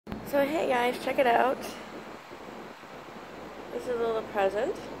So hey guys, check it out. This is a little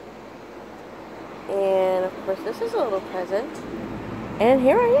present. And of course this is a little present. And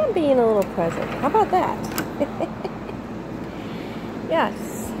here I am being a little present. How about that?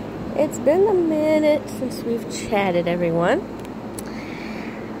 Yes. It's been a minute since we've chatted, everyone.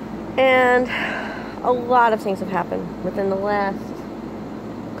 And a lot of things have happened within the last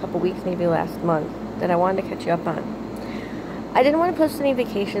couple weeks, maybe last month, that I wanted to catch you up on. I didn't want to post any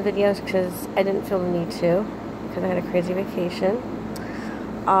vacation videos because I didn't feel the need to, because I had a crazy vacation.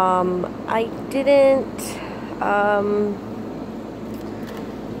 I didn't, I'm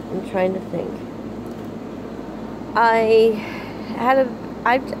trying to think.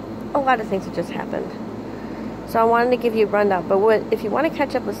 A lot of things that just happened. So I wanted to give you a rundown, but if you want to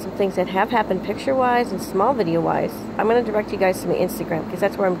catch up with some things that have happened picture-wise and small video-wise, I'm going to direct you guys to my Instagram, because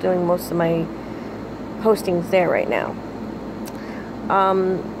that's where I'm doing most of my postings there right now.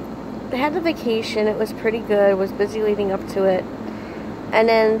 I had the vacation. It was pretty good. Was busy leading up to it. And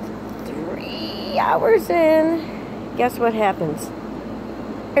then 3 hours in, guess what happens?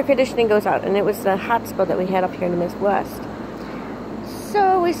 Air conditioning goes out, and it was the hot spell that we had up here in the Midwest.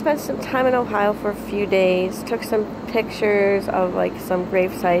 So we spent some time in Ohio for a few days, took some pictures of like some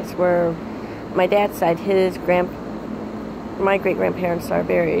grave sites where my dad's side, my great-grandparents are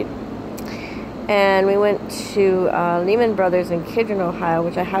buried. And we went to Lehman Brothers in Kidron, Ohio,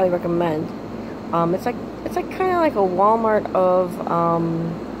 which I highly recommend. It's like kind of like a Walmart of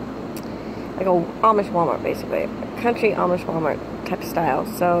like a Amish Walmart, basically, a country Amish Walmart type style.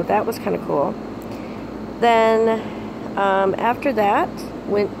 So that was kind of cool. Then after that,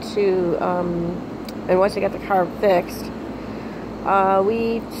 went to and once I got the car fixed,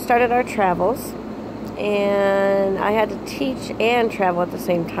 we started our travels, and I had to teach and travel at the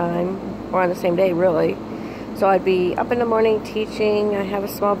same time. Or on the same day, really. So I'd be up in the morning teaching, I'd have a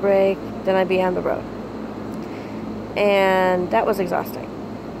small break, then I'd be on the road. And that was exhausting.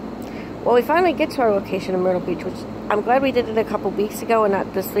 Well, we finally get to our location in Myrtle Beach, which I'm glad we did it a couple weeks ago and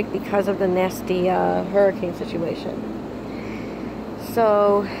not this week because of the nasty hurricane situation.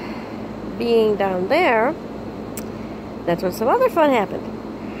 So, being down there, that's when some other fun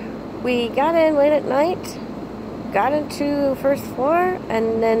happened. We got in late at night, got into first floor,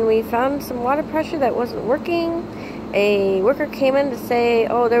 and then we found some water pressure that wasn't working. A worker came in to say,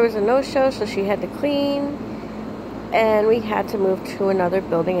 oh, there was a no-show, so she had to clean, and we had to move to another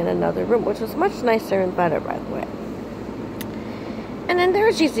building in another room, which was much nicer and better, by the way. And then there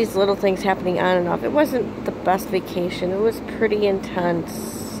was just these little things happening on and off. It wasn't the best vacation. It was pretty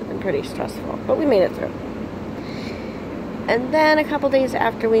intense and pretty stressful, but we made it through. And then a couple days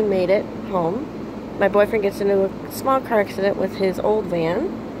after we made it home, my boyfriend gets into a small car accident with his old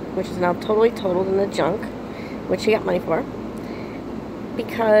van, which is now totally totaled in the junk, which he got money for,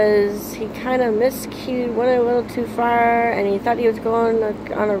 because he kind of miscued, went a little too far, and he thought he was going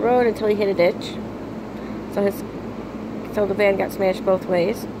on a road until he hit a ditch. So the van got smashed both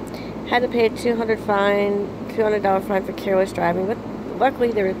ways. Had to pay a $200 fine for careless driving, but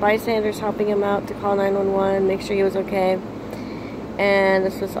luckily there were bystanders helping him out to call 911, make sure he was okay. And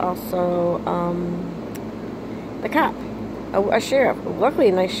this was also the cop, a sheriff, luckily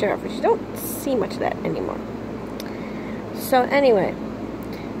a nice sheriff, which you don't see much of that anymore. So anyway,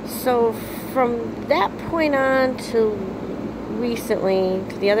 so from that point on to recently,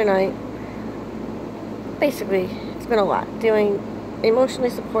 to the other night, basically it's been a lot. Emotionally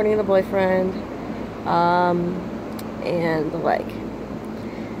supporting the boyfriend, and the like.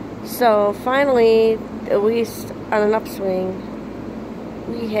 So finally, at least on an upswing,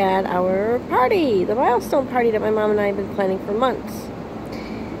 we had our party, the milestone party that my mom and I have been planning for months.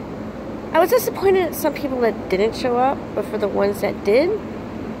 I was disappointed at some people that didn't show up, but for the ones that did,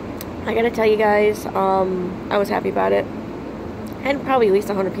 I gotta tell you guys, I was happy about it. I had probably at least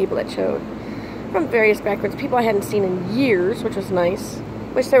 100 people that showed from various backgrounds, people I hadn't seen in years, which was nice.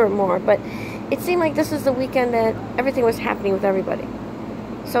 Wish there were more, but it seemed like this was the weekend that everything was happening with everybody.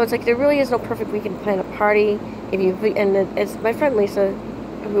 So it's like there really is no perfect weekend to plan a party. And it's my friend Lisa,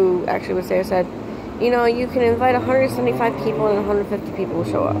 who actually was there, said, you know, you can invite 175 people and 150 people will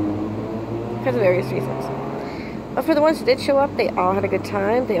show up because of various reasons. But for the ones who did show up, they all had a good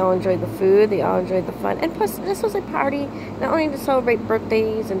time. They all enjoyed the food. They all enjoyed the fun. And plus, this was a party not only to celebrate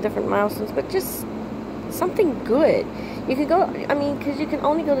birthdays and different milestones, but just something good. You could go, I mean, because you can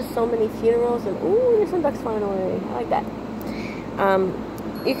only go to so many funerals, and ooh, there's some ducks flying away. I like that.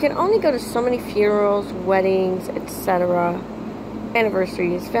 You can only go to so many funerals, weddings, etc.,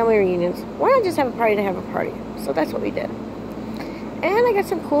 anniversaries, family reunions. Why not just have a party to have a party? So that's what we did. And I got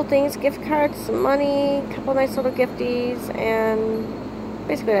some cool things, gift cards, some money, a couple nice little gifties, and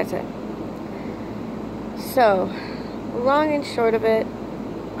basically that's it. So, long and short of it,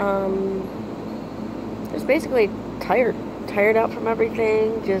 just basically tired out from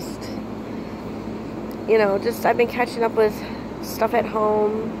everything. Just, you know, I've been catching up with stuff at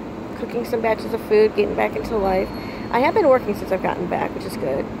home, cooking some batches of food, getting back into life. I have been working since I've gotten back, which is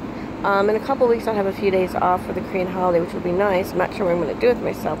good. In a couple weeks I'll have a few days off for the Korean holiday, which will be nice. I'm not sure what I'm going to do with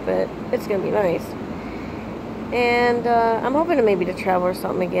myself, but it's going to be nice. And I'm hoping to maybe to travel or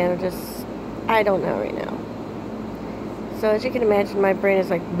something again, or just, I don't know right now. So as you can imagine, my brain is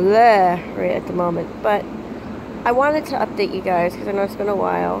like bleh right at the moment. But I wanted to update you guys because I know it's been a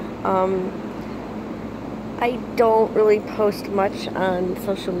while. I don't really post much on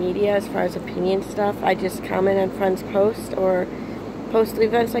social media as far as opinion stuff. I just comment on friends' posts or post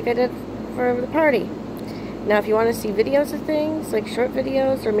events like I did for the party. Now, if you want to see videos of things, like short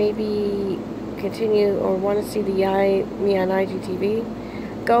videos, or maybe continue or want to see me on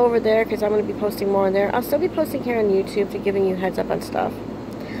IGTV, go over there because I'm going to be posting more on there. I'll still be posting here on YouTube to giving you heads up on stuff.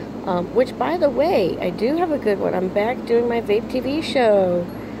 Which, by the way, I do have a good one. I'm back doing my Vape TV show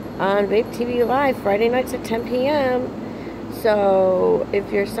on Vape TV Live Friday nights at 10 p.m. So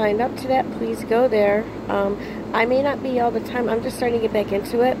if you're signed up to that, please go there. I may not be all the time. I'm just starting to get back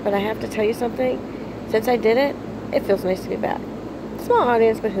into it, but I have to tell you something. Since I did it, it feels nice to be back. Small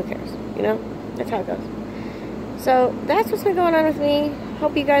audience, but who cares? You know? That's how it goes. So that's what's been going on with me.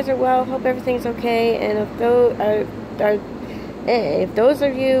 Hope you guys are well. Hope everything's okay. And if those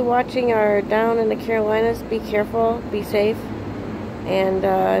of you watching are down in the Carolinas, be careful, be safe. And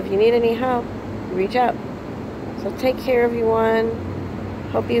if you need any help, reach out. So take care, everyone.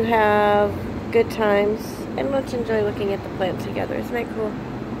 Hope you have good times. And let's enjoy looking at the plant together. Isn't that cool?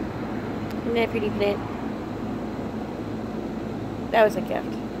 Isn't that pretty plant? That was a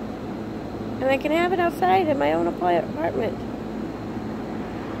gift. And I can have it outside in my own apartment.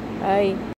 Bye.